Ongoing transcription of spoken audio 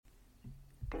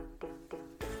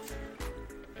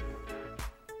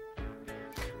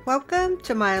Welcome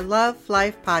to my Love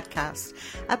Life podcast,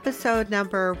 episode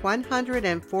number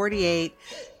 148,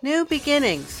 New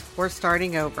Beginnings or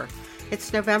Starting Over.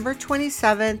 It's November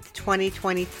 27th,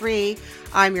 2023.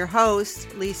 I'm your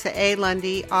host, Lisa A.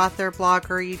 Lundy, author,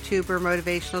 blogger, YouTuber,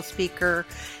 motivational speaker,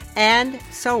 and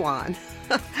so on.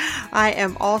 I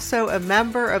am also a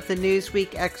member of the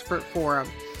Newsweek Expert Forum.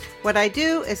 What I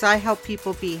do is I help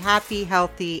people be happy,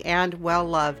 healthy, and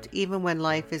well-loved, even when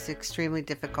life is extremely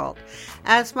difficult.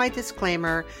 As my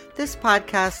disclaimer, this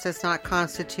podcast does not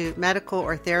constitute medical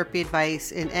or therapy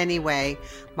advice in any way.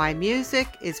 My music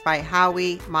is by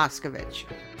Howie Moscovich.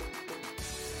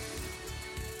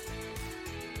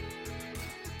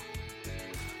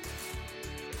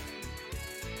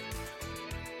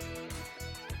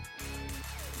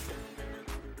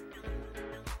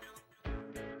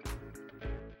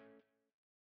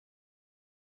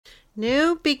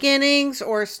 New beginnings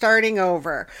or starting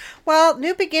over. Well,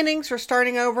 new beginnings or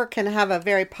starting over can have a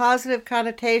very positive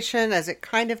connotation, as it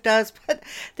kind of does, but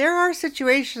there are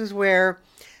situations where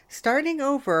starting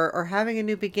over or having a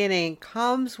new beginning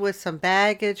comes with some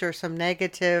baggage or some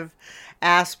negative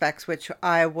aspects, which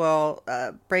I will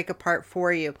break apart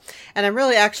for you. And I'm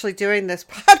really actually doing this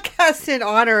podcast in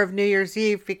honor of New Year's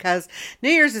Eve because New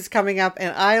Year's is coming up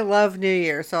and I love New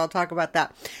Year. So I'll talk about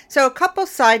that. So a couple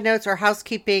side notes or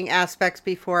housekeeping aspects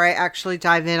before I actually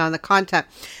dive in on the content.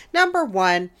 Number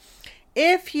one,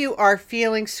 if you are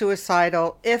feeling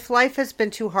suicidal, if life has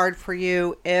been too hard for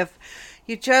you, if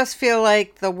you just feel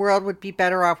like the world would be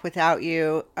better off without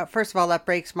you, first of all, that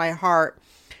breaks my heart.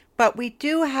 But we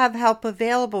do have help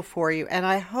available for you, and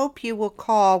I hope you will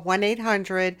call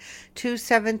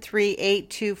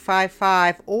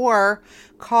 1-800-273-8255 or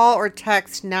call or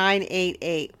text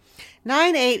 988.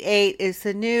 988 is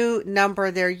the new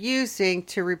number they're using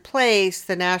to replace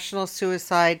the National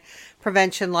Suicide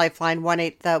Prevention Lifeline,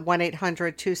 the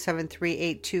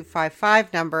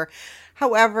 1-800-273-8255 number.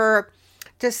 However,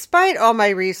 despite all my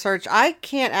research, I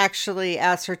can't actually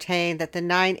ascertain that the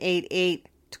 988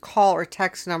 call or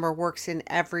text number works in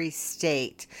every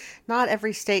state. Not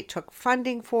every state took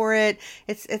funding for it.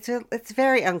 It's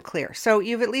very unclear. So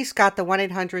you've at least got the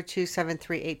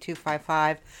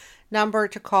 1-800-273-8255 number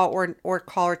to call or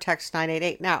call or text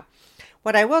 988. Now,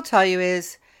 what I will tell you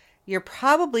is you're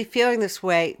probably feeling this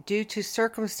way due to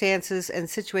circumstances and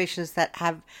situations that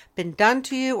have been done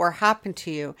to you or happened to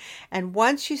you. And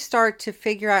once you start to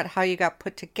figure out how you got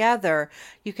put together,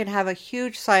 you can have a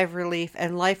huge sigh of relief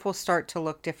and life will start to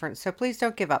look different. So please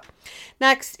don't give up.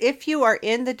 Next, if you are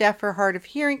in the deaf or hard of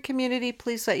hearing community,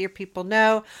 please let your people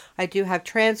know. I do have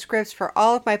transcripts for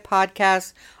all of my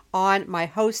podcasts on my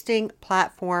hosting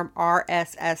platform,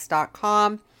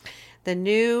 rss.com. The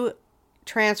new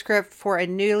transcript for a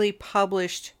newly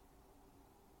published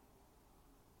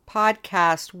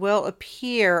podcast will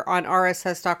appear on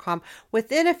rss.com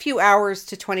within a few hours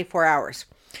to 24 hours.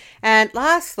 And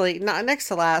lastly, not next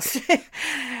to last,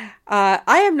 I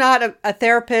am not a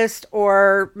therapist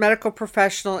or medical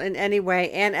professional in any way.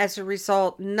 And as a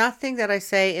result, nothing that I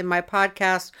say in my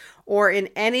podcast or in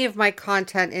any of my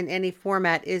content in any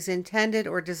format is intended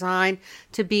or designed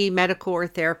to be medical or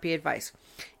therapy advice.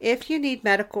 If you need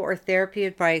medical or therapy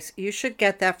advice, you should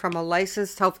get that from a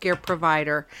licensed healthcare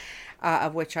provider,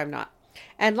 of which I'm not.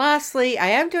 And lastly, I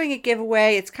am doing a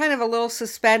giveaway. It's kind of a little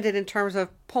suspended in terms of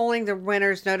polling the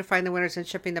winners, notifying the winners, and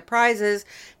shipping the prizes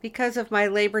because of my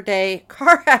Labor Day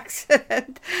car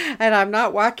accident. And I'm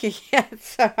not walking yet.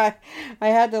 So I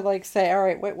had to say, all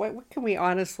right, what can we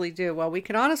honestly do? Well, we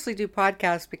can honestly do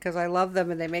podcasts because I love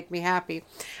them and they make me happy.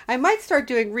 I might start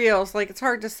doing reels. It's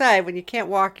hard to say. When you can't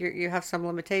walk, you have some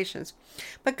limitations.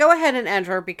 But go ahead and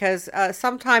enter because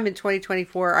sometime in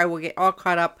 2024, I will get all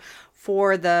caught up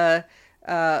for the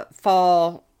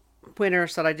fall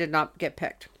winners that I did not get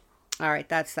picked. All right,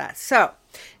 that's that. So,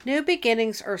 new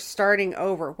beginnings are starting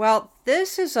over. Well,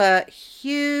 this is a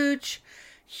huge,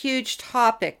 huge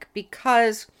topic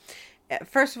because,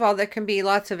 first of all, there can be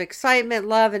lots of excitement,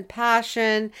 love, and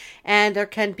passion, and there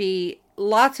can be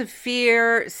lots of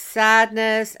fear,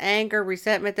 sadness, anger,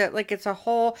 resentment.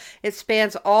 It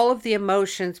spans all of the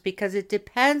emotions because it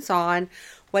depends on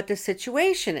what the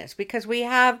situation is, because we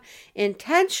have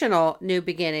intentional new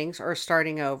beginnings or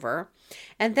starting over,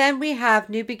 and then we have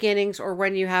new beginnings or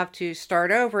when you have to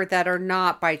start over that are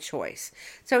not by choice.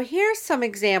 So here's some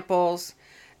examples,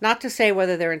 not to say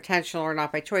whether they're intentional or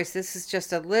not by choice. This is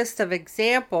just a list of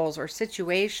examples or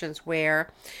situations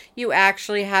where you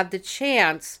actually have the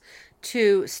chance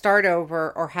to start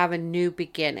over or have a new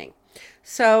beginning.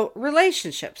 So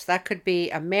relationships, that could be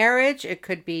a marriage. It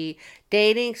could be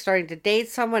dating, starting to date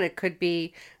someone. It could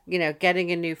be,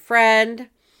 getting a new friend.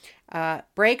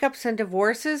 Breakups and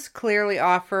divorces clearly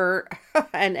offer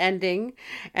an ending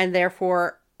and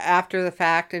therefore after the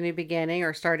fact a new beginning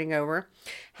or starting over.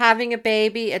 Having a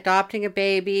baby, adopting a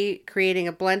baby, creating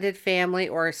a blended family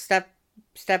or a step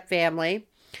family.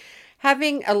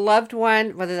 Having a loved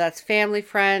one, whether that's family,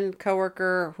 friend,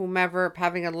 coworker, whomever,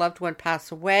 having a loved one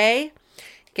pass away,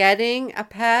 getting a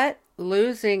pet,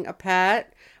 losing a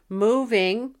pet,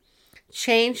 moving,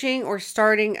 changing or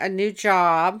starting a new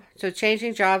job. So,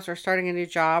 changing jobs or starting a new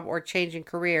job or changing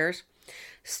careers.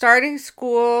 Starting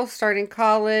school, starting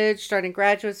college, starting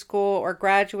graduate school or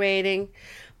graduating.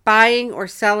 Buying or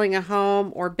selling a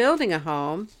home or building a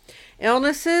home.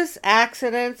 Illnesses,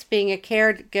 accidents, being a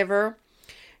caregiver.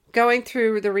 Going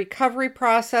through the recovery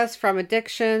process from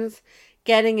addictions.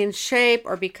 Getting in shape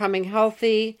or becoming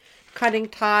healthy. Cutting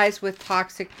ties with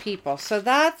toxic people. So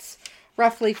that's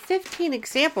roughly 15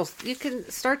 examples. You can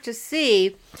start to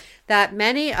see that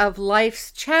many of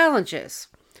life's challenges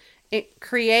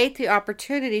create the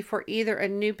opportunity for either a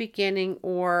new beginning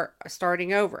or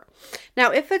starting over.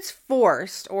 Now, if it's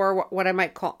forced or what I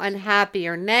might call unhappy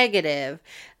or negative,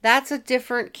 that's a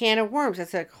different can of worms.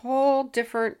 It's a whole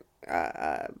different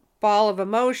ball of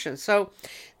emotions. So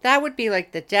that would be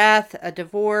like the death, a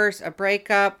divorce, a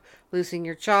breakup, losing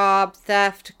your job,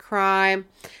 theft, crime,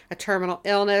 a terminal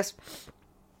illness,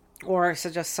 or so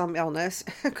just some illness.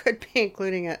 It could be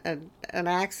including an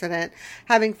accident,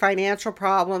 having financial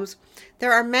problems.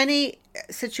 There are many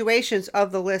situations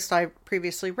of the list I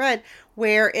previously read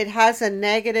where it has a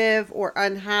negative or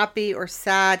unhappy or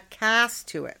sad cast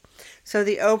to it. So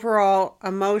the overall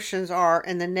emotions are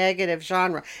in the negative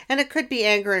genre. And it could be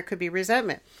anger, it could be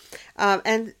resentment.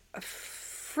 And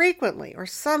frequently or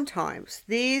sometimes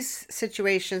these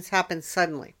situations happen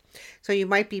suddenly. So you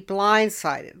might be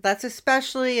blindsided. That's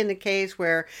especially in the case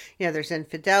where, there's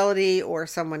infidelity or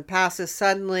someone passes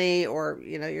suddenly or,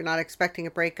 you're not expecting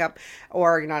a breakup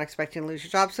or you're not expecting to lose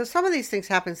your job. So some of these things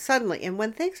happen suddenly. And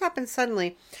when things happen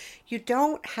suddenly, you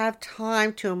don't have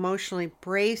time to emotionally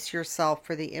brace yourself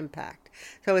for the impact.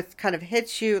 So it kind of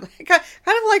hits you kind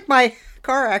of like my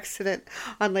car accident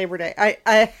on Labor Day.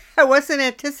 I wasn't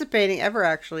anticipating ever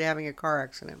actually having a car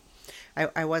accident.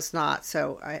 I was not.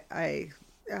 So I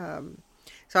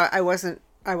wasn't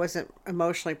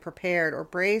emotionally prepared or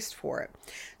braced for it.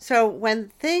 So when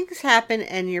things happen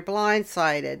and you're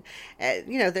blindsided,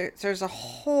 there's a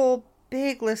whole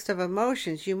big list of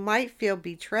emotions. You might feel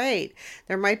betrayed.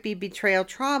 There might be betrayal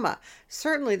trauma.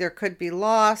 Certainly there could be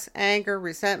loss, anger,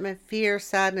 resentment, fear,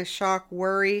 sadness, shock,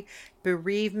 worry,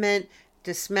 bereavement,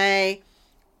 dismay.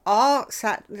 All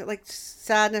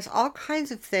sadness, all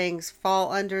kinds of things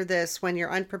fall under this when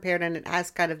you're unprepared and it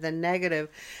has kind of the negative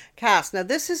cast. Now,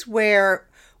 this is where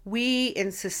we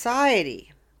in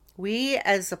society, we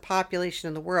as a population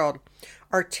in the world,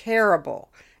 are terrible.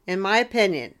 In my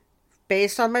opinion,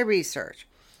 based on my research,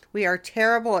 we are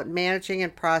terrible at managing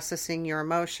and processing your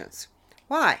emotions.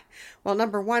 Why? Well,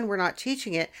 number one, we're not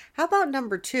teaching it. How about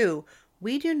number two?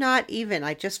 We do not even,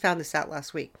 I just found this out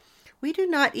last week, we do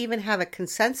not even have a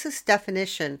consensus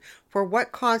definition for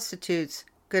what constitutes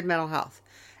good mental health.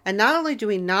 And not only do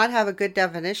we not have a good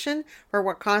definition for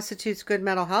what constitutes good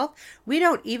mental health, we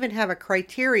don't even have a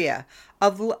criteria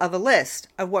of a list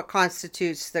of what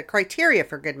constitutes the criteria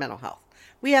for good mental health.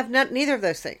 We have neither of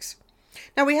those things.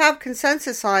 Now, we have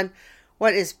consensus on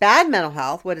what is bad mental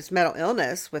health, what is mental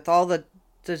illness, with all the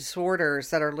disorders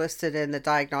that are listed in the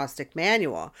diagnostic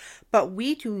manual, but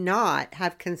we do not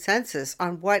have consensus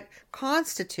on what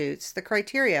constitutes the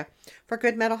criteria for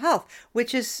good mental health,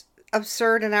 which is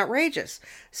absurd and outrageous.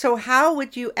 So how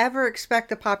would you ever expect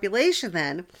the population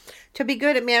then to be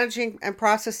good at managing and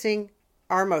processing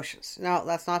our emotions? No,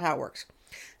 that's not how it works.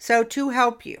 So to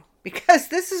help you, because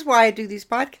this is why I do these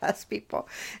podcasts, people.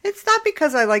 It's not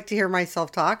because I like to hear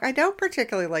myself talk. I don't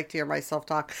particularly like to hear myself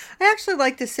talk. I actually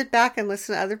like to sit back and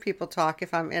listen to other people talk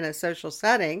if I'm in a social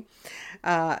setting.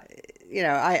 I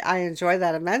enjoy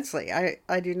that immensely.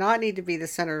 I do not need to be the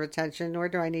center of attention, nor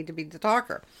do I need to be the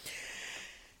talker.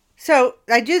 So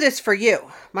I do this for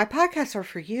you. My podcasts are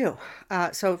for you.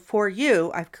 So for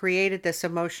you, I've created this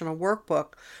emotional workbook,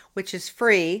 which is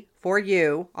free for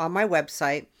you on my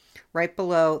website, right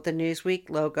below the Newsweek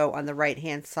logo on the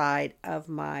right-hand side of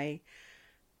my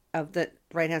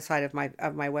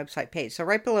website page. So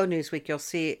right below Newsweek, you'll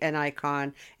see an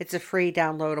icon. It's a free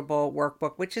downloadable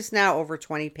workbook, which is now over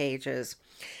 20 pages.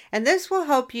 And this will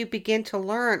help you begin to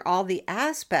learn all the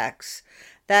aspects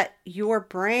that your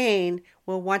brain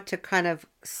will want to kind of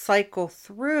cycle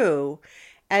through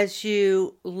as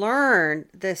you learn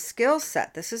the skill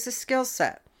set. This is a skill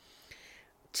set.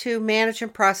 to manage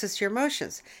and process your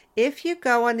emotions. If you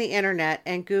go on the internet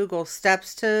and Google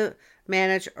steps to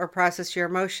manage or process your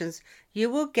emotions, you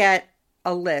will get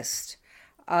a list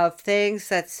of things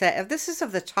that say, this is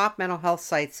of the top mental health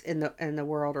sites in the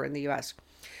world or in the US.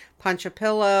 Punch a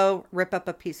pillow, rip up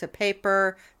a piece of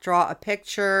paper, draw a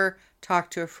picture, talk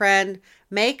to a friend,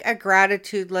 make a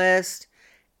gratitude list,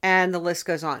 and the list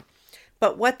goes on.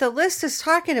 But what the list is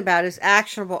talking about is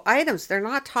actionable items. They're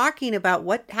not talking about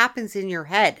what happens in your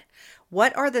head.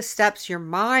 What are the steps your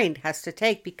mind has to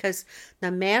take? Because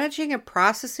the managing and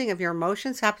processing of your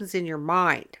emotions happens in your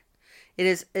mind. It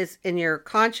is in your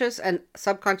conscious and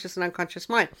subconscious and unconscious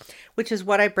mind, which is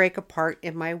what I break apart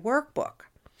in my workbook.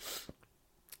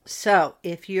 So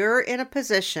if you're in a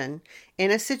position,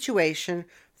 in a situation,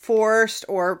 forced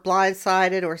or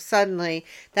blindsided or suddenly,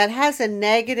 that has a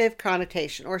negative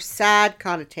connotation or sad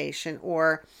connotation,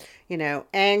 or,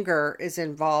 anger is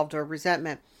involved or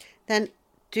resentment, then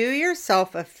do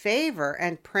yourself a favor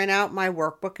and print out my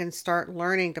workbook and start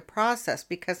learning to process.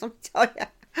 Because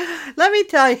let me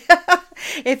tell you,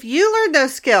 if you learn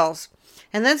those skills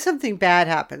and then something bad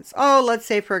happens, let's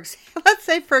say for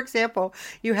example,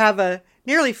 you have a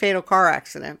nearly fatal car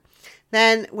accident.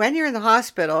 Then when you're in the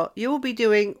hospital, you will be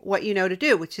doing what you know to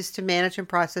do, which is to manage and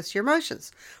process your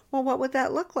emotions. Well, what would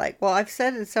that look like? Well, I've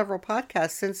said in several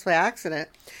podcasts since the accident,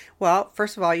 well,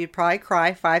 first of all, you'd probably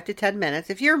cry 5 to 10 minutes.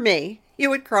 If you're me, you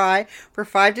would cry for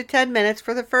 5 to 10 minutes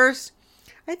for the first,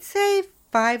 I'd say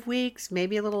 5 weeks,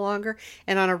 maybe a little longer.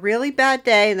 And on a really bad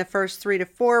day in the first 3 to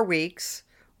 4 weeks,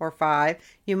 or 5,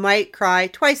 you might cry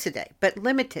twice a day, but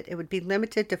limited. It would be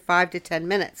limited to 5 to 10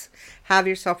 minutes. Have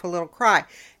yourself a little cry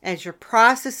as you're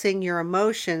processing your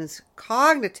emotions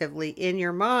cognitively in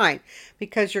your mind,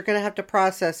 because you're going to have to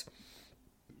process,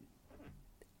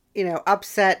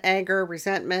 upset, anger,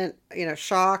 resentment,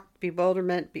 shock,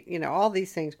 bewilderment, all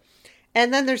these things.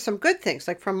 And then there's some good things,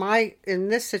 like in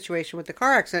this situation with the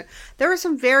car accident, there were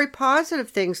some very positive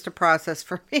things to process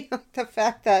for me. The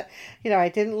fact that, I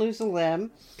didn't lose a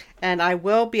limb and I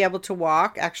will be able to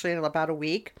walk actually in about a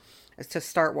week to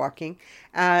start walking.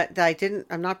 That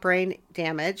I'm not brain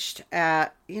damaged, I'm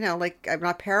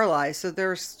not paralyzed. So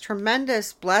there's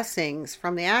tremendous blessings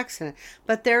from the accident,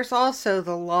 but there's also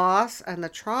the loss and the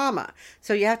trauma.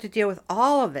 So you have to deal with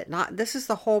all of it. This is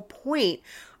the whole point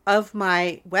of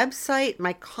my website,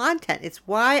 my content. It's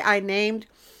why I named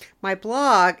my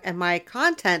blog and my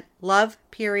content Love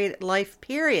Period Life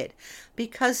Period,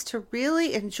 because to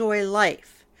really enjoy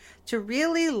life, to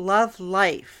really love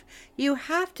life, you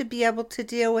have to be able to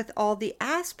deal with all the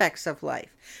aspects of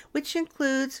life, which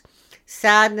includes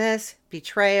sadness,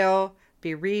 betrayal,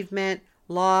 bereavement,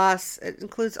 loss. It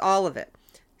includes all of it.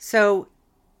 So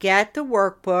get the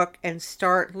workbook and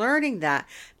start learning that,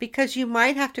 because you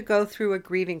might have to go through a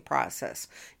grieving process.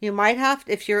 You might have,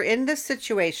 if you're in this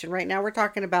situation right now, we're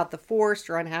talking about the forced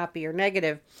or unhappy or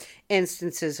negative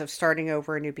instances of starting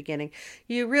over, a new beginning.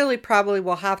 You really probably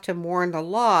will have to mourn the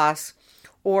loss,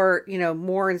 or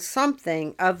mourn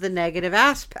something of the negative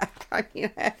aspect.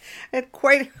 I had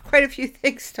quite a few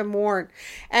things to mourn,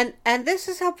 and this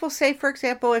is helpful. Say, for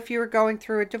example, if you were going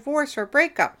through a divorce or a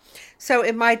breakup. So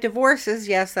in my divorces,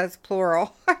 yes, that's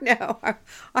plural. I know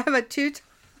I'm a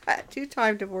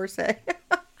two-time divorcee.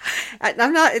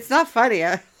 I'm not. It's not funny.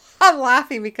 I'm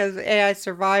laughing because I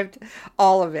survived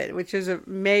all of it, which is a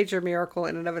major miracle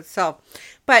in and of itself.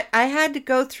 But I had to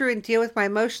go through and deal with my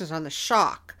emotions on the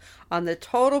shock, on the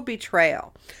total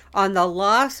betrayal, on the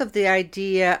loss of the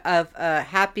idea of a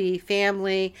happy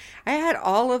family. I had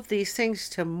all of these things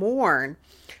to mourn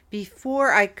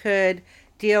before I could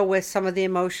deal with some of the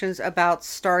emotions about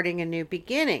starting a new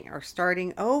beginning or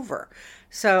starting over.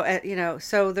 So,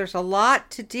 so there's a lot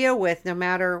to deal with no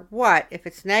matter what, if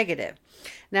it's negative.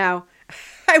 Now,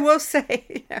 I will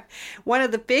say, one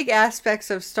of the big aspects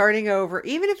of starting over,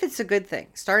 even if it's a good thing,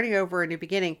 starting over a new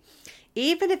beginning,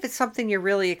 even if it's something you're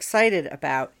really excited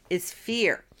about, is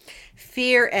fear.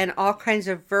 Fear and all kinds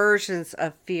of versions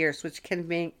of fears, which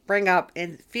can bring up,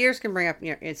 and fears can bring up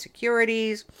your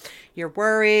insecurities, your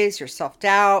worries, your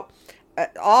self-doubt.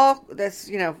 All this,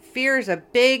 fear is a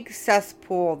big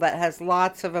cesspool that has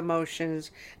lots of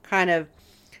emotions kind of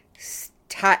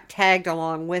tagged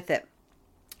along with it.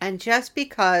 And just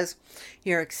because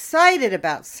you're excited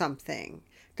about something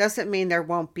doesn't mean there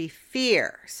won't be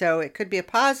fear. So it could be a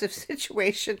positive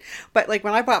situation. But like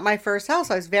when I bought my first house,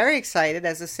 I was very excited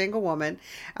as a single woman,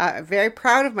 very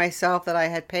proud of myself that I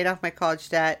had paid off my college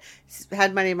debt,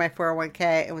 had money in my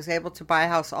 401k, and was able to buy a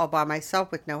house all by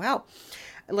myself with no help,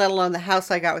 let alone the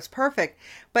house I got was perfect.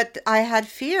 But I had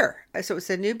fear. So it was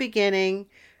a new beginning.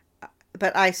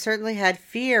 but I certainly had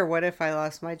fear. What if I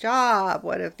lost my job?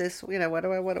 What if this, what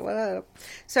do I, what do?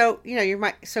 So,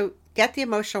 so get the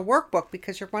emotional workbook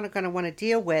because you're going to want to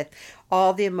deal with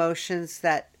all the emotions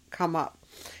that come up.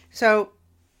 So,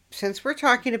 since we're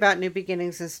talking about new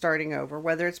beginnings and starting over,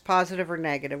 whether it's positive or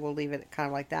negative, we'll leave it kind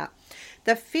of like that.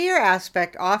 The fear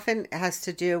aspect often has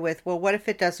to do with, well, what if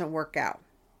it doesn't work out?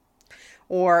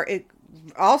 Or it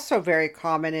also very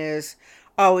common is,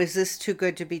 oh, is this too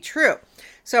good to be true?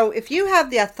 So if you have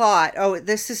the thought, oh,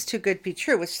 this is too good to be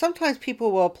true, which sometimes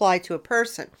people will apply to a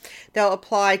person, they'll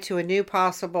apply to a new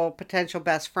possible potential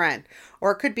best friend,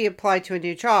 or it could be applied to a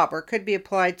new job, or it could be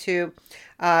applied to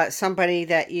somebody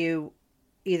that you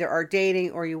either are dating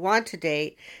or you want to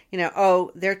date,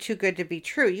 oh, they're too good to be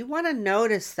true. You want to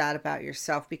notice that about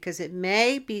yourself because it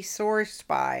may be sourced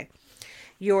by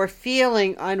your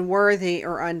feeling unworthy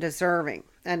or undeserving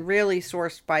and really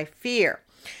sourced by fear.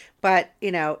 But,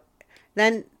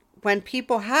 then when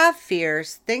people have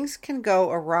fears, things can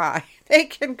go awry. They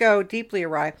can go deeply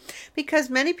awry because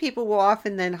many people will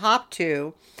often then hop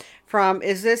to from,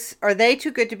 are they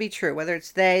too good to be true? Whether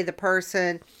it's they, the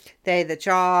person, they, the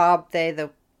job, they,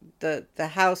 the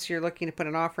house you're looking to put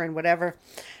an offer in, whatever.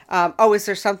 Oh, is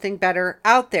there something better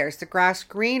out there? Is the grass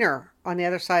greener on the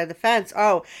other side of the fence?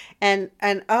 Oh, and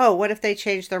oh, what if they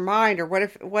change their mind? Or what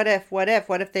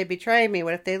if they betray me?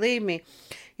 What if they leave me?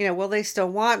 Will they still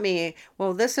want me?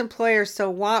 Will this employer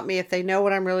still want me if they know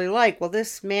what I'm really like? Will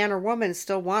this man or woman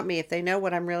still want me if they know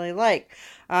what I'm really like?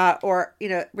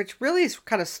 Which really is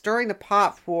kind of stirring the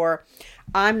pot for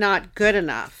I'm not good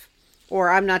enough or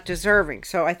I'm not deserving.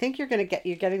 So I think you're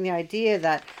getting the idea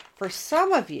that for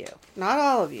some of you, not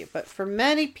all of you, but for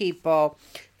many people,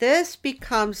 this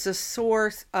becomes the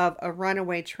source of a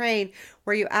runaway train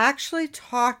where you actually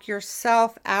talk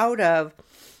yourself out of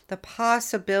the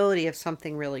possibility of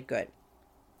something really good.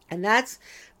 And that's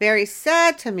very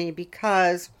sad to me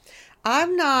because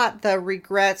I'm not the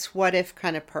regrets, what if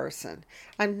kind of person.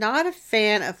 I'm not a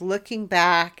fan of looking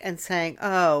back and saying,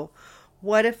 oh,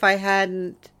 what if I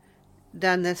hadn't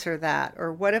done this or that?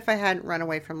 Or what if I hadn't run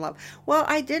away from love? Well,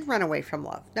 I did run away from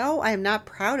love. No, I am not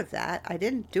proud of that. I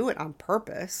didn't do it on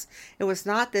purpose. It was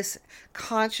not this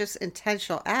conscious,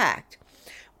 intentional act.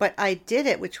 But I did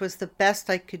it, which was the best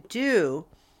I could do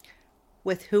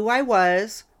with who I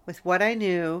was, with what I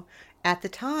knew at the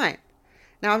time.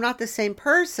 Now, I'm not the same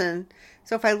person,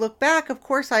 so if I look back, of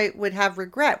course I would have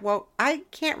regret. Well, I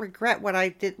can't regret what I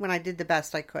did when I did the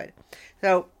best I could.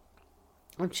 So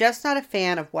I'm just not a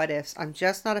fan of what ifs. I'm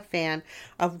just not a fan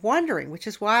of wondering, which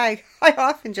is why I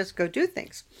often just go do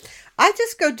things. I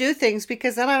just go do things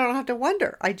because then I don't have to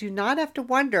wonder. I do not have to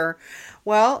wonder,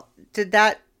 well, did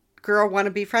that girl want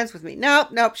to be friends with me?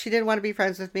 Nope, she didn't want to be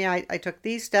friends with me. I took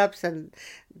these steps and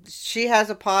she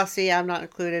has a posse, I'm not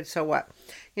included, so what?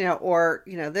 Or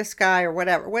this guy or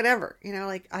whatever.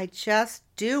 I just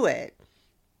do it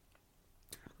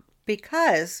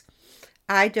because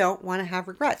I don't want to have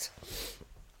regrets.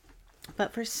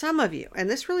 But for some of you,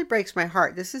 and this really breaks my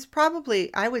heart, this is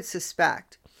probably, I would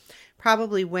suspect,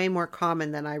 probably way more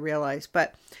common than I realize,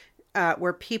 but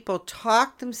where people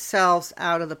talk themselves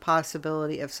out of the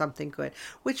possibility of something good,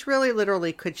 which really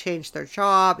literally could change their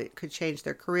job, it could change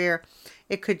their career,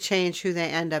 it could change who they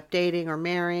end up dating or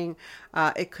marrying,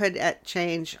 it could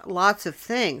change lots of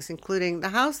things, including the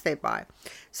house they buy.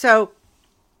 So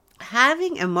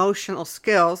having emotional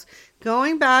skills,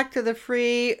 going back to the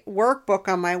free workbook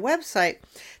on my website,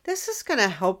 this is going to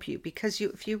help you because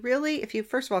if you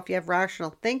have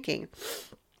rational thinking,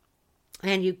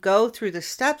 and you go through the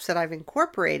steps that I've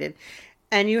incorporated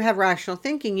and you have rational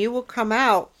thinking, you will come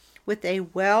out with a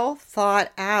well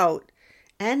thought out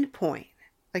endpoint.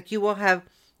 Like you will have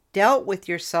dealt with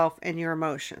yourself and your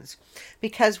emotions.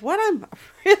 Because what I'm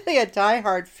really a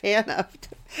diehard fan of,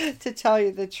 to tell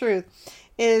you the truth,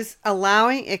 is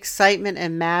allowing excitement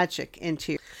and magic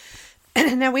into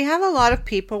your. Now we have a lot of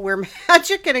people where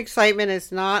magic and excitement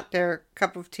is not their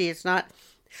cup of tea. It's not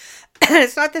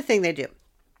the thing they do.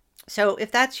 So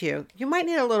if that's you, you might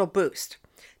need a little boost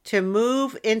to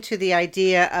move into the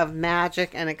idea of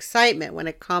magic and excitement when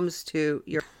it comes to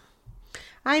your.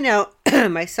 I know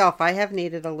myself, I have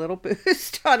needed a little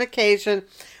boost on occasion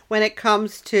when it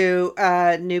comes to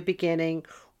a new beginning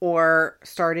or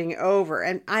starting over.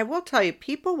 And I will tell you,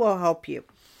 people will help you.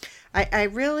 I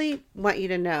really want you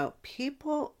to know,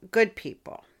 good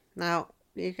people. Now,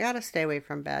 you got to stay away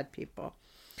from bad people.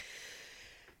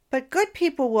 But good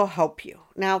people will help you.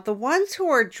 Now, the ones who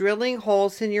are drilling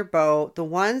holes in your boat, the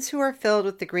ones who are filled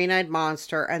with the green-eyed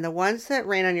monster, and the ones that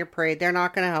rain on your parade, they're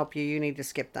not going to help you. You need to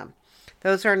skip them.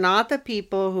 Those are not the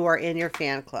people who are in your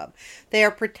fan club. They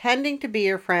are pretending to be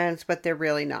your friends, but they're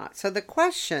really not. So the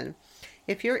question,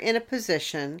 if you're in a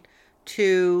position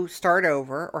to start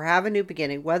over or have a new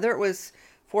beginning, whether it was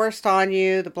forced on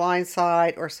you, the blind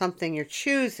side, or something you're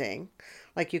choosing,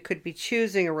 like you could be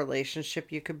choosing a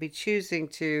relationship, you could be choosing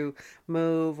to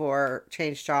move or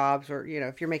change jobs, or,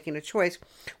 if you're making a choice,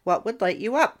 what would light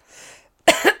you up?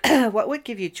 What would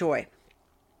give you joy?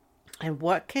 And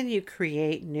what can you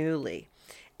create newly?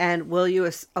 And will you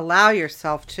allow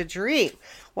yourself to dream?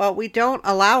 Well, we don't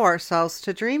allow ourselves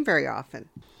to dream very often.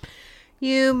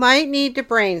 You might need to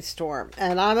brainstorm,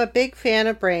 and I'm a big fan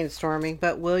of brainstorming,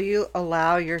 but will you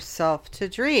allow yourself to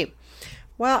dream?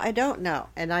 Well, I don't know.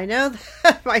 And I know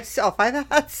that myself, I've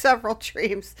had several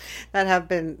dreams that have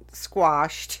been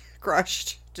squashed,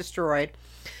 crushed, destroyed.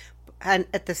 And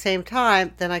at the same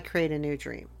time, then I create a new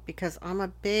dream because I'm a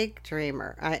big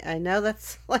dreamer. I know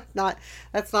that's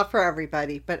that's not for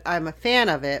everybody, but I'm a fan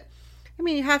of it. I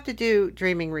mean, you have to do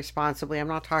dreaming responsibly. I'm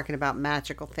not talking about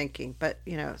magical thinking, but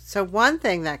so one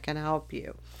thing that can help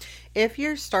you if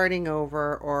you're starting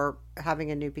over or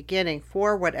having a new beginning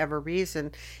for whatever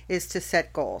reason is to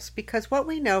set goals. Because what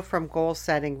we know from goal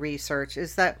setting research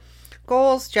is that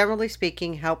goals, generally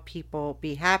speaking, help people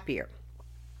be happier.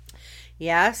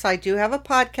 Yes, I do have a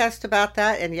podcast about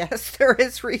that. And yes, there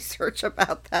is research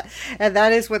about that. And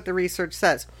that is what the research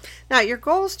says. Now, your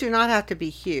goals do not have to be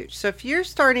huge. So if you're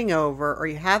starting over or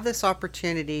you have this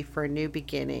opportunity for a new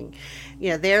beginning,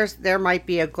 there might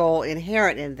be a goal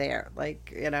inherent in there,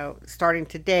 like, starting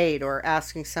to date or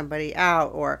asking somebody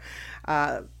out or,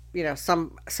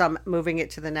 some moving it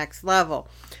to the next level.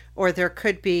 Or there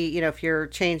could be, if you're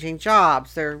changing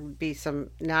jobs, there would be some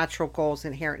natural goals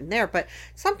inherent in there. But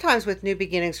sometimes with new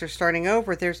beginnings or starting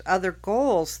over, there's other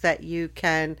goals that you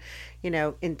can,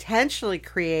 intentionally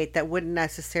create that wouldn't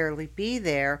necessarily be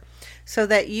there, so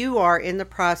that you are in the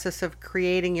process of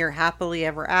creating your happily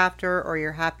ever after or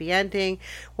your happy ending,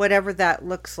 whatever that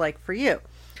looks like for you.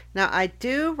 Now, I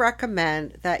do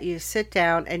recommend that you sit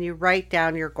down and you write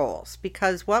down your goals,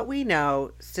 because what we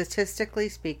know, statistically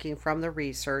speaking, from the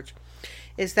research,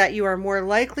 is that you are more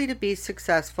likely to be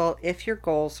successful if your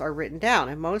goals are written down.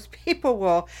 And most people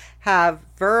will have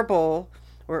verbal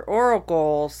or oral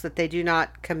goals that they do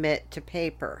not commit to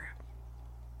paper.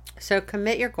 So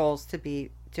commit your goals to be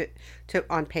to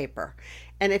on paper.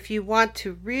 And if you want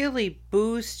to really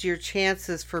boost your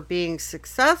chances for being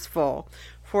successful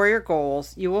for your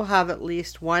goals, you will have at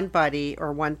least one buddy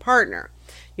or one partner.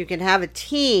 You can have a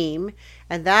team,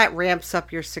 and that ramps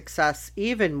up your success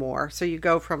even more. So you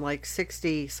go from like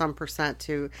 60 some percent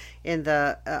to in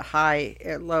the high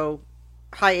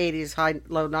 80s,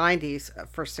 low 90s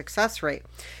for success rate.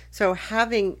 So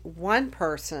having one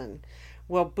person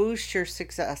will boost your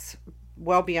success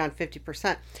well beyond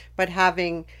 50%, but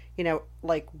having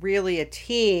like really a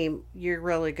team, you're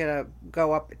really going to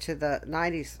go up to the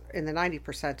 90s, in the 90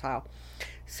 percentile.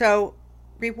 So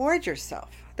reward yourself.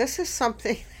 This is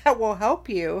something that will help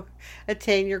you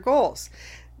attain your goals.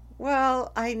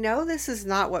 Well, I know this is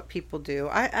not what people do.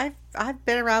 I've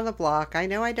been around the block. I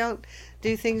know I don't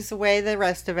do things the way the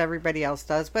rest of everybody else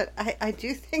does, but I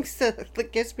do things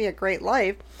that gives me a great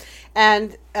life.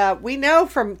 And we know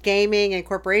from gaming and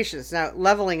corporations, now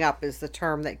leveling up is the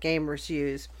term that gamers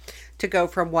use to go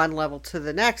from one level to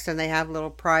the next, and they have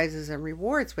little prizes and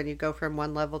rewards when you go from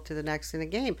one level to the next in a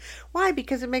game. Why?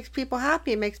 Because it makes people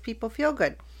happy. It makes people feel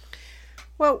good.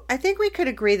 Well, I think we could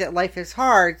agree that life is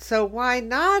hard, so why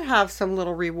not have some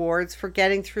little rewards for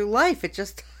getting through life? It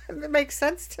makes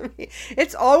sense to me.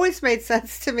 It's always made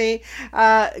sense to me,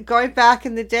 going back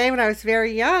in the day when I was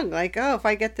very young. Like, if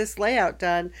I get this layout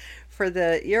done for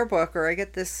the yearbook, or I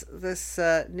get this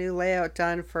new layout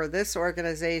done for this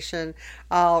organization,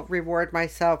 I'll reward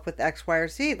myself with X, Y, or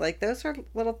Z. Like, those are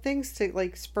little things to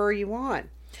like spur you on.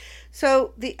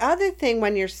 So the other thing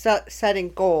when you're setting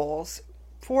goals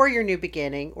for your new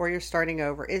beginning or you're starting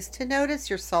over is to notice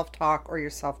your self-talk or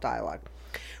your self-dialogue.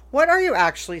 What are you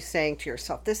actually saying to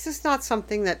yourself? This is not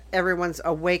something that everyone's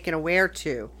awake and aware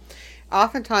to.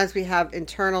 Oftentimes we have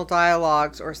internal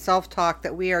dialogues or self-talk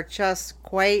that we are just,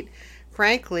 quite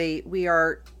frankly, we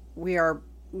are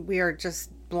just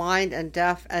blind and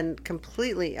deaf and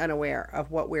completely unaware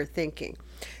of what we're thinking.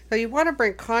 So you want to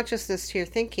bring consciousness to your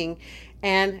thinking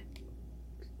and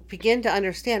begin to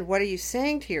understand, what are you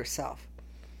saying to yourself?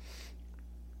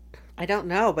 I don't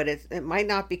know, but it might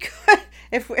not be good.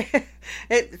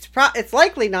 It's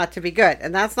likely not to be good,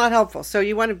 and that's not helpful. So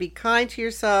you want to be kind to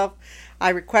yourself. I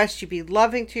request you be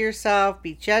loving to yourself,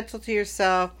 be gentle to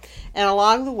yourself, and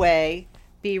along the way,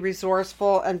 be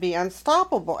resourceful and be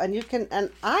unstoppable. And you can,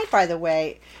 and I, by the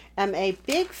way, am a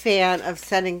big fan of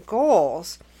setting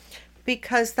goals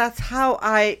because that's how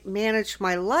I manage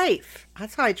my life.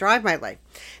 That's how I drive my life.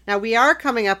 Now, we are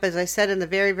coming up, as I said in the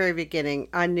very, very beginning,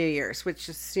 on New Year's, which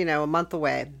is, a month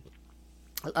away.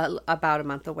 About a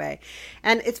month away.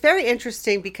 And it's very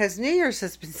interesting because New Year's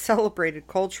has been celebrated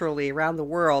culturally around the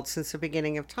world since the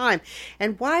beginning of time.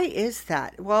 And why is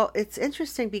that? Well, it's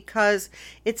interesting because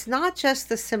it's not just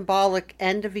the symbolic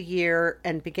end of a year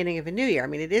and beginning of a new year. I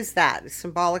mean, it is that. It's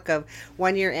symbolic of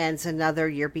one year ends, another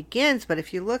year begins. But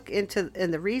if you look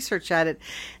in the research at it,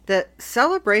 the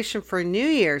celebration for New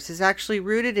Year's is actually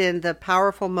rooted in the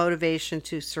powerful motivation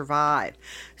to survive.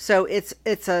 So it's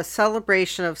a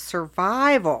celebration of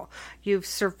survival. You've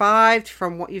survived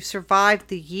you've survived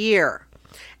the year.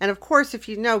 And of course, if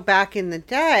you know, back in the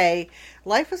day,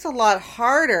 life was a lot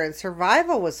harder and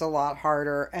survival was a lot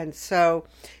harder. And so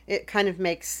it kind of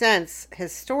makes sense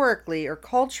historically or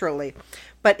culturally.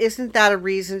 But isn't that a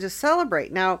reason to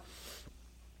celebrate? Now,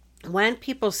 when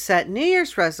people set New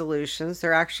Year's resolutions,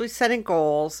 they're actually setting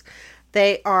goals.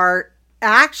 They are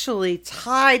actually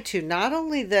tied to not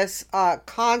only this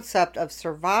concept of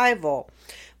survival,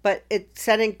 but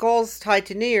setting goals tied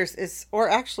to New Year's is, or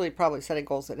actually probably setting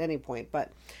goals at any point,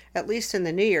 but at least in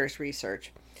the New Year's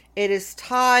research, it is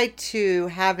tied to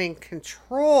having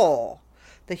control,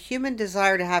 the human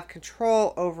desire to have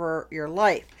control over your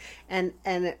life. And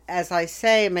as I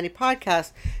say in many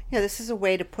podcasts, this is a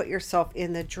way to put yourself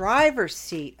in the driver's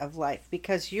seat of life,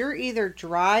 because you're either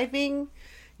driving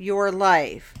your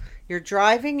life, you're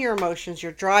driving your emotions,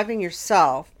 you're driving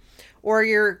yourself, or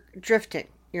you're drifting.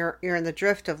 You're in the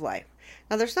drift of life.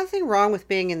 Now, there's nothing wrong with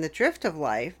being in the drift of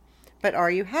life, but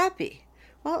are you happy?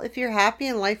 Well, if you're happy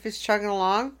and life is chugging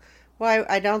along, well,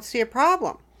 I don't see a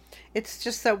problem. It's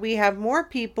just that we have more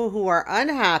people who are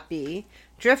unhappy,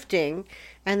 drifting,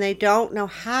 and they don't know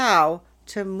how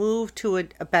to move to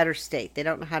a better state. They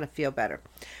don't know how to feel better.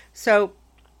 So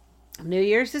New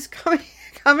Year's is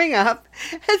coming up.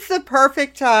 It's the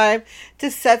perfect time to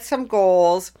set some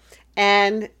goals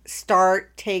and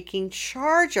start taking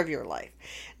charge of your life.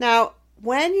 Now,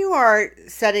 when you are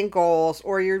setting goals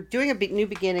or you're doing a new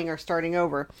beginning or starting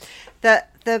over,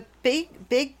 the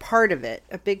big part of it,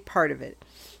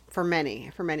 for many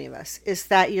of us, is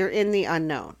that you're in the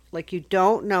unknown. Like, you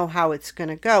don't know how it's going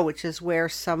to go, which is where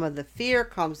some of the fear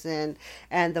comes in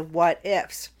and the what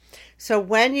ifs. So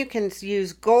when you can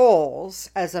use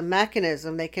goals as a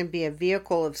mechanism, they can be a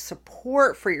vehicle of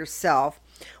support for yourself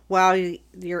while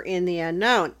you're in the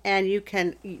unknown. And you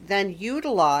can then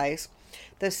utilize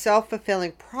the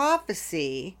self-fulfilling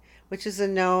prophecy, which is a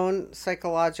known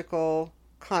psychological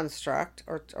construct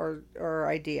or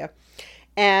idea,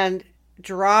 and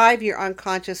drive your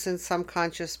unconscious and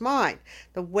subconscious mind.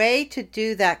 The way to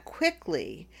do that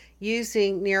quickly,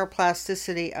 using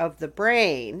neuroplasticity of the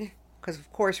brain, because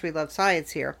of course we love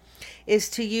science here, is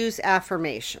to use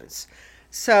affirmations.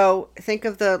 So think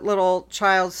of the little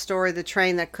child's story, the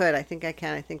train that could. I think I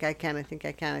can, I think I can, I think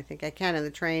I can, I think I can. And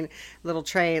the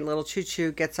little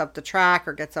choo-choo gets up the track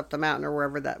or gets up the mountain or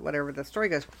whatever the story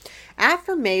goes.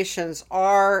 Affirmations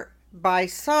are, by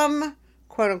some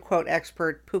quote unquote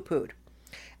expert, poo-pooed.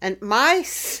 And my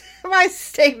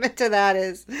statement to that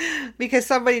is, because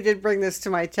somebody did bring this to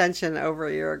my attention over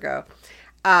a year ago,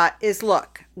 is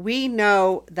look, we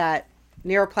know that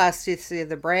neuroplasticity of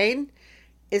the brain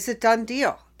is a done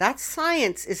deal. That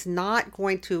science is not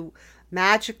going to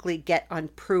magically get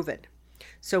unproven.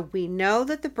 So we know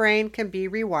that the brain can be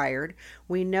rewired.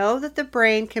 We know that the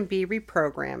brain can be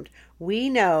reprogrammed. We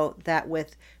know that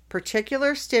with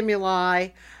particular stimuli,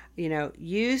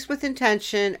 used with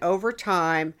intention over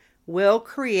time, will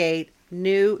create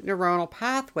new neuronal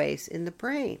pathways in the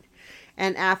brain.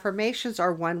 And affirmations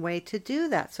are one way to do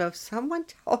that. So if someone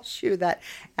tells you that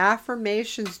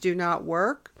affirmations do not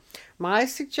work, my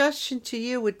suggestion to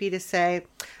you would be to say,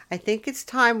 I think it's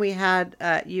time we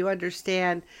had you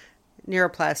understand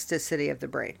neuroplasticity of the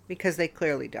brain, because they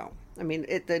clearly don't. I mean,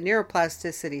 the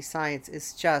neuroplasticity science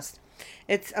is just,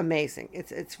 it's amazing.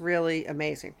 It's really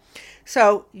amazing.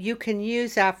 So you can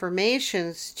use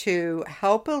affirmations to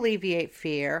help alleviate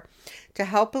fear, to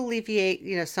help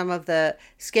alleviate, some of the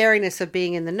scariness of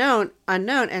being in the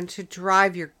unknown, and to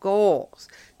drive your goals,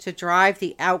 to drive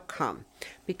the outcome,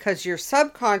 because your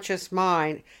subconscious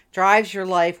mind drives your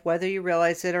life, whether you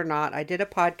realize it or not. I did a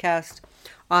podcast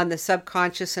on the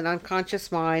subconscious and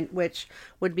unconscious mind, which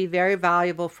would be very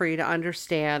valuable for you to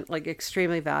understand, like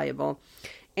extremely valuable.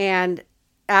 And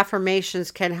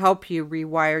affirmations can help you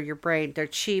rewire your brain. They're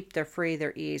cheap, they're free,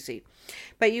 they're easy.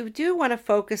 But you do want to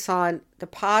focus on the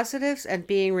positives and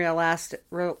being realistic.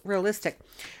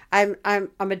 I'm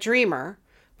a dreamer,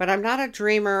 but I'm not a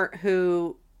dreamer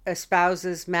who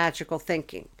espouses magical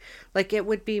thinking. Like, it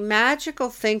would be magical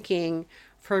thinking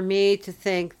for me to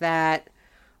think that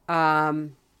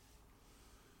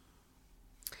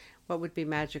what would be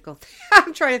magical?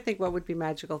 I'm trying to think what would be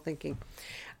magical thinking.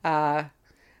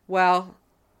 Well,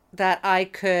 that I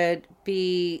could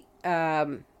be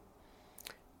the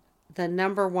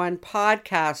number one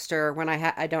podcaster when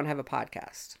I don't have a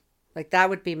podcast. Like, that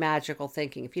would be magical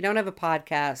thinking. If you don't have a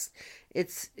podcast,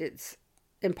 it's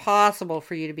impossible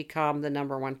for you to become the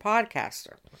number one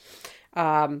podcaster.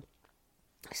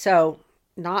 So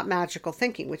not magical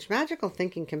thinking, which magical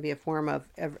thinking can be a form of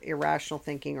irrational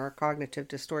thinking or a cognitive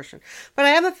distortion. But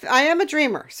I am a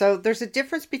dreamer. So there's a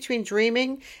difference between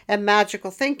dreaming and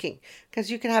magical thinking, because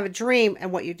you can have a dream,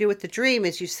 and what you do with the dream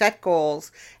is you set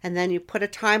goals, and then you put a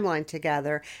timeline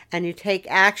together, and you take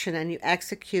action, and you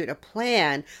execute a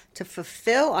plan to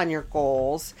fulfill on your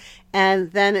goals.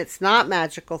 And then it's not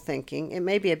magical thinking. It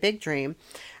may be a big dream.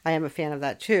 I am a fan of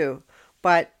that too.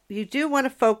 But you do want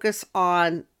to focus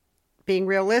on being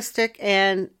realistic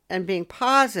and being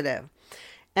positive,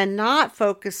 and not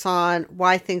focus on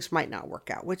why things might not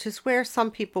work out, which is where some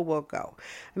people will go.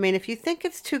 I mean, if you think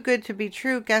it's too good to be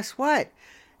true, guess what?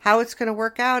 How it's going to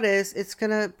work out is it's going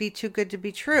to be too good to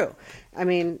be true.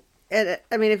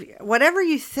 If whatever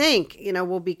you think,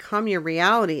 will become your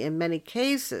reality in many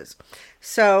cases.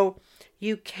 So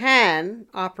you can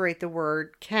operate the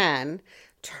word can,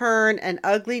 turn an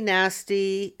ugly,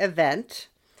 nasty event.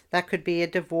 That could be a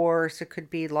divorce. It could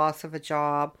be loss of a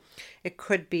job. It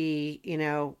could be,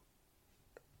 an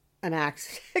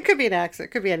accident. It could be an accident.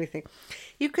 It could be anything.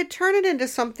 You could turn it into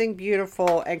something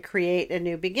beautiful and create a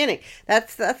new beginning.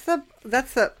 That's the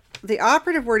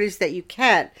operative word, is that you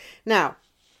can. Now,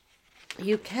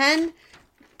 you can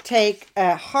take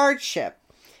a hardship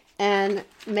and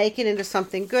make it into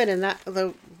something good. And that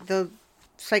the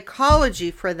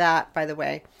psychology for that, by the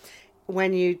way,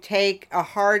 when you take a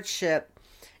hardship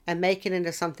and make it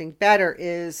into something better,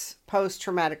 is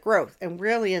post-traumatic growth. And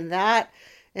really in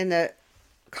the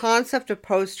concept of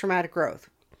post-traumatic growth,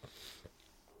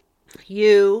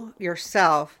 you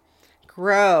yourself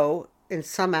grow in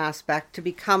some aspect to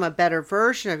become a better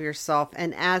version of yourself.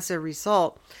 And as a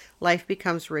result, life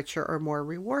becomes richer or more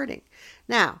rewarding.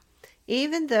 Now,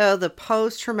 even though the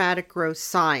post-traumatic growth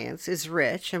science is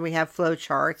rich, and we have flow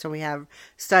charts and we have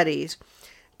studies,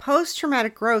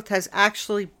 post-traumatic growth has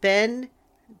actually been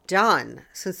done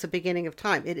since the beginning of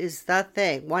time. It is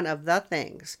one of the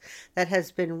things that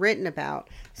has been written about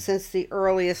since the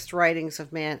earliest writings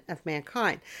of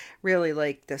mankind. Really,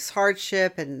 like this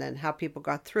hardship, and then how people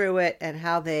got through it, and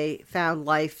how they found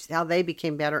life, how they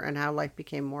became better, and how life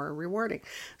became more rewarding.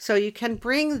 So you can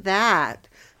bring that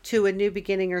to a new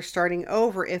beginning or starting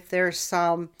over if there's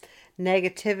some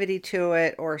negativity to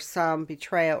it, or some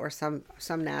betrayal, or some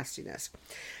nastiness.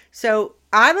 So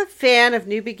I'm a fan of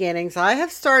new beginnings. I have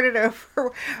started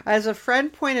over, as a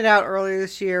friend pointed out earlier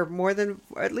this year, more than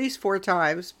at least 4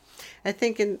 times. I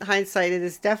think in hindsight, it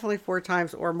is definitely 4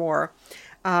 times or more.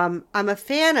 I'm a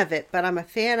fan of it, but I'm a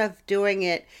fan of doing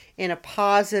it in a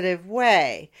positive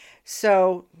way.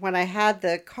 So when I had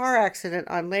the car accident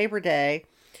on Labor Day,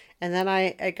 and then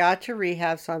I got to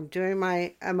rehab, so I'm doing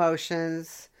my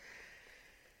emotions.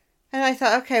 And I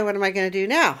thought, okay, what am I going to do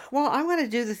now? Well, I'm going to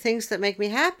do the things that make me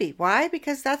happy. Why?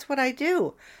 Because that's what I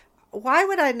do. Why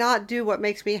would I not do what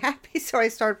makes me happy? So I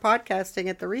started podcasting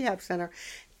at the rehab center.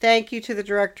 Thank you to the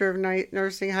director of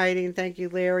nursing, Heidi, and thank you,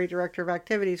 Larry, director of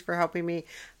activities, for helping me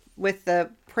with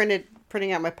the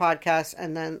printing out my podcast,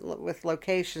 and then with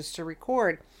locations to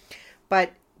record.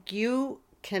 But you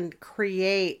can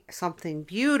create something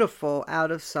beautiful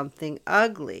out of something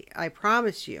ugly. I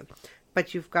promise you.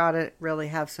 But you've got to really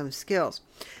have some skills.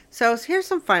 So here's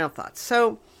some final thoughts.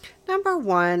 So number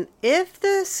 1, if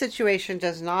the situation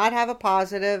does not have a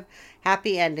positive,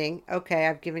 happy ending, okay,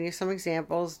 I've given you some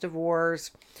examples: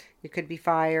 divorce, you could be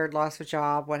fired, loss of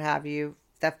job, what have you,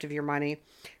 theft of your money.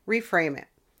 Reframe it.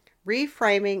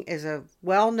 Reframing is a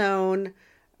well-known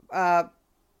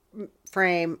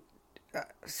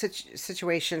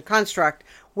situation construct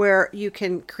where you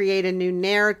can create a new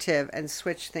narrative and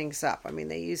switch things up. I mean,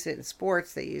 they use it in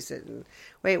sports, they use it in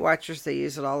Weight Watchers, they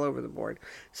use it all over the board.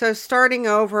 So starting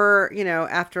over,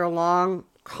 after a long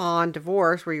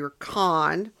divorce where you were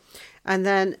conned, and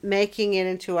then making it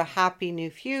into a happy new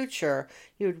future,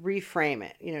 you would reframe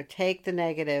it, take the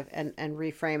negative and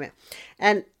reframe it.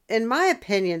 And in my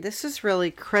opinion, this is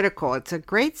really critical. It's a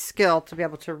great skill to be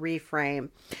able to reframe.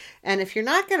 And if you're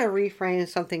not going to reframe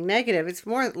something negative, it's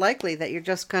more likely that you're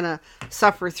just going to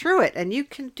suffer through it. And you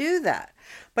can do that.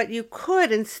 But you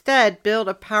could instead build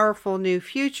a powerful new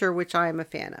future, which I am a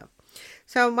fan of.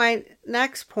 So my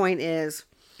next point is,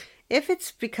 if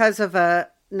it's because of a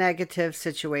negative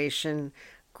situation,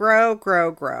 grow,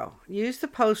 grow, grow. Use the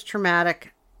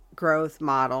post-traumatic growth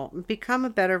model and become a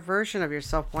better version of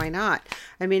yourself. Why not?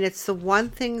 I mean, it's the one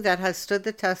thing that has stood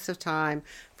the test of time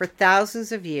for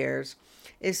thousands of years,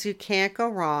 is you can't go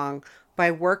wrong by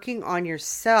working on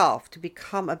yourself to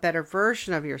become a better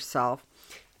version of yourself.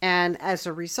 And as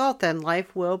a result, then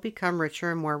life will become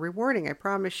richer and more rewarding. I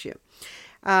promise you.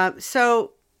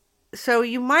 So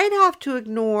you might have to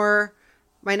ignore,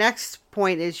 my next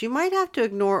point is, you might have to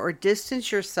ignore or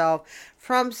distance yourself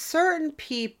from certain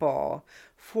people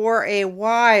for a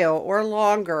while or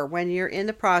longer when you're in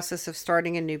the process of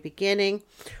starting a new beginning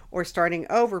or starting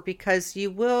over, because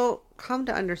you will come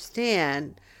to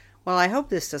understand, well, I hope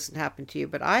this doesn't happen to you,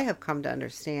 but I have come to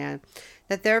understand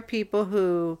that there are people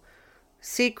who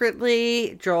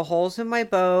secretly drill holes in my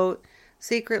boat,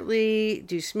 secretly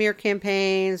do smear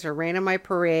campaigns or rain on my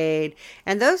parade,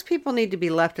 and those people need to be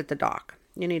left at the dock.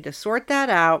 You need to sort that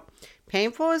out,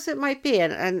 painful as it might be.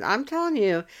 And I'm telling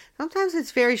you, sometimes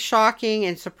it's very shocking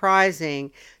and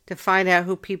surprising to find out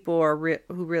who people are,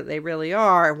 they really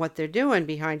are, and what they're doing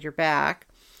behind your back,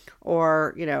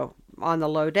 or, on the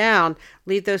low down.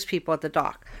 Leave those people at the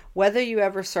dock. Whether you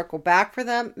ever circle back for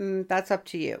them, that's up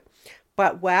to you.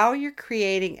 But while you're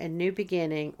creating a new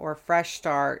beginning or a fresh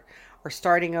start or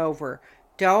starting over,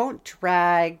 don't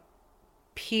drag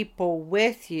people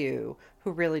with you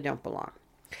who really don't belong.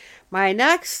 My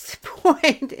next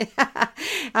point,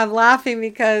 I'm laughing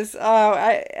because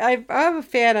I'm a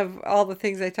fan of all the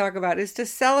things I talk about, is to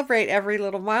celebrate every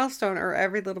little milestone or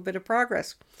every little bit of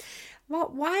progress. Well,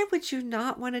 why would you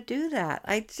not want to do that?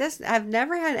 I've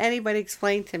never had anybody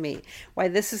explain to me why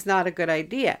this is not a good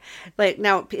idea. Like,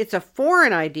 now, it's a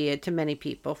foreign idea to many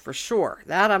people, for sure.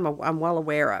 That I'm well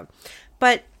aware of.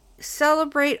 But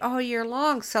celebrate all year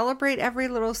long. Celebrate every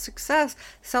little success.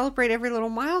 Celebrate every little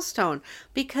milestone,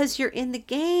 because you're in the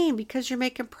game, because you're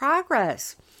making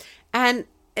progress. And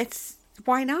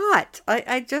why not?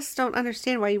 I just don't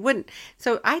understand why you wouldn't.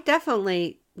 So I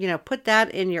definitely, put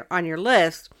that on your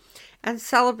list. And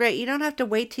celebrate. You don't have to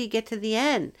wait till you get to the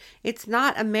end. It's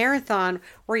not a marathon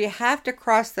where you have to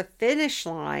cross the finish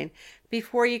line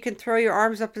before you can throw your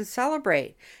arms up and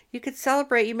celebrate. You could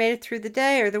celebrate you made it through the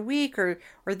day or the week or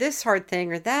this hard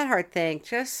thing or that hard thing.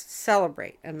 Just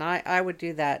celebrate. And I would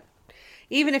do that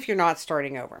even if you're not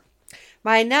starting over.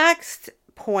 My next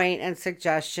point and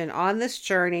suggestion on this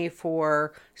journey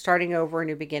for starting over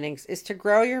new beginnings is to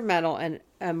grow your mental and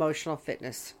emotional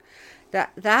fitness.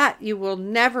 That you will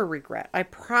never regret. I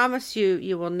promise you,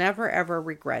 you will never ever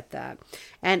regret that.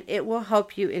 And it will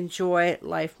help you enjoy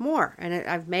life more. And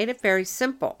I've made it very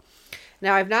simple.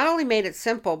 Now, I've not only made it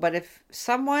simple, but if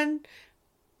someone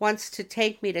wants to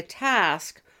take me to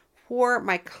task for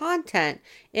my content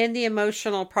in the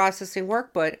emotional processing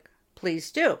workbook, please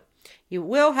do. You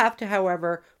will have to,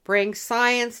 however, bring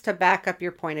science to back up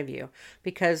your point of view,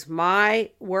 because my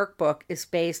workbook is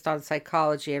based on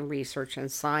psychology and research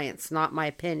and science, not my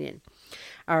opinion.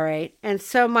 All right. And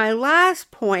so my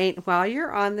last point, while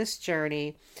you're on this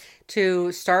journey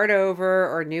to start over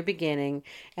or new beginning,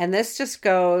 and this just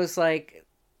goes like,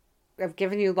 I've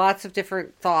given you lots of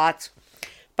different thoughts,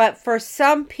 but for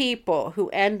some people who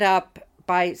end up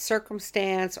by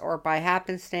circumstance or by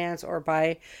happenstance or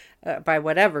by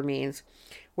whatever means,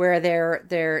 where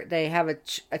they have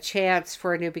a chance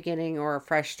for a new beginning or a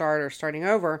fresh start or starting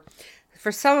over.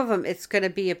 For some of them, it's going to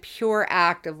be a pure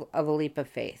act of a leap of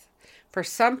faith. For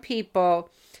some people,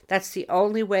 that's the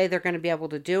only way they're going to be able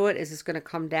to do it, is it's going to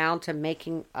come down to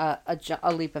making a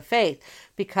leap of faith,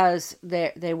 because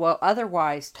they will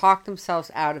otherwise talk themselves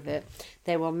out of it.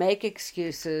 They will make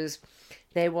excuses.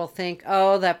 They will think,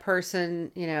 oh, that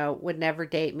person, would never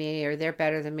date me, or they're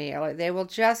better than me. Or they will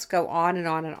just go on and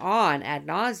on and on ad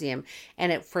nauseum.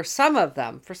 And for some of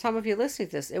you listening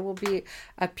to this, it will be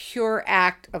a pure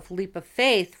act of leap of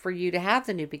faith for you to have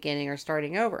the new beginning or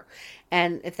starting over.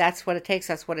 And if that's what it takes,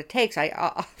 that's what it takes. I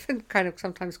often kind of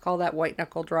sometimes call that white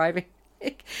knuckle driving.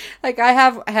 Like, I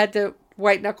have had to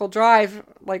white knuckle drive,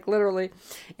 like literally,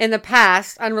 in the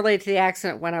past, unrelated to the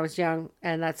accident when I was young,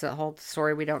 and that's a whole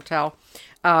story we don't tell.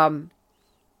 Not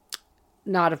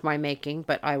of my making,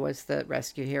 but I was the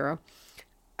rescue hero.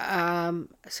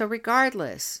 So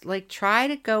regardless, like try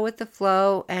to go with the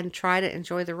flow and try to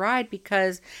enjoy the ride,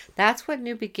 because that's what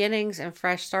new beginnings and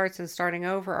fresh starts and starting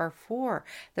over are for.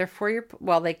 They're for your,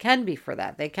 well, they can be for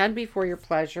that. They can be for your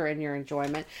pleasure and your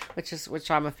enjoyment,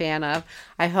 which I'm a fan of.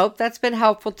 I hope that's been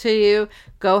helpful to you.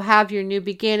 Go have your new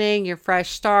beginning, your fresh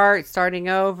start, starting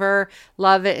over.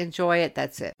 Love it, enjoy it.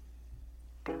 That's it.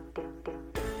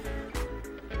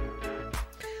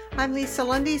 I'm Lisa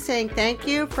Lundy saying thank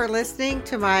you for listening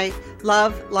to my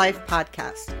Love Life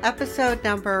podcast, episode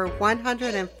number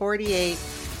 148,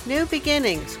 New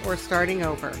Beginnings or Starting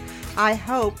Over. I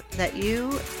hope that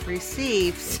you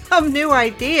receive some new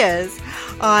ideas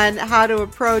on how to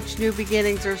approach new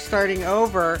beginnings or starting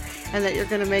over, and that you're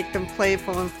going to make them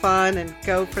playful and fun and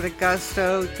go for the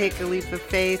gusto, take a leap of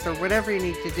faith, or whatever you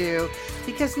need to do,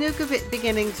 because new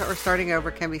beginnings or starting over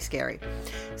can be scary.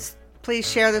 Please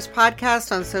share this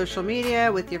podcast on social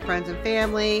media with your friends and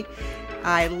family.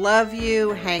 I love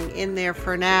you. Hang in there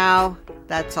for now.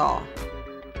 That's all.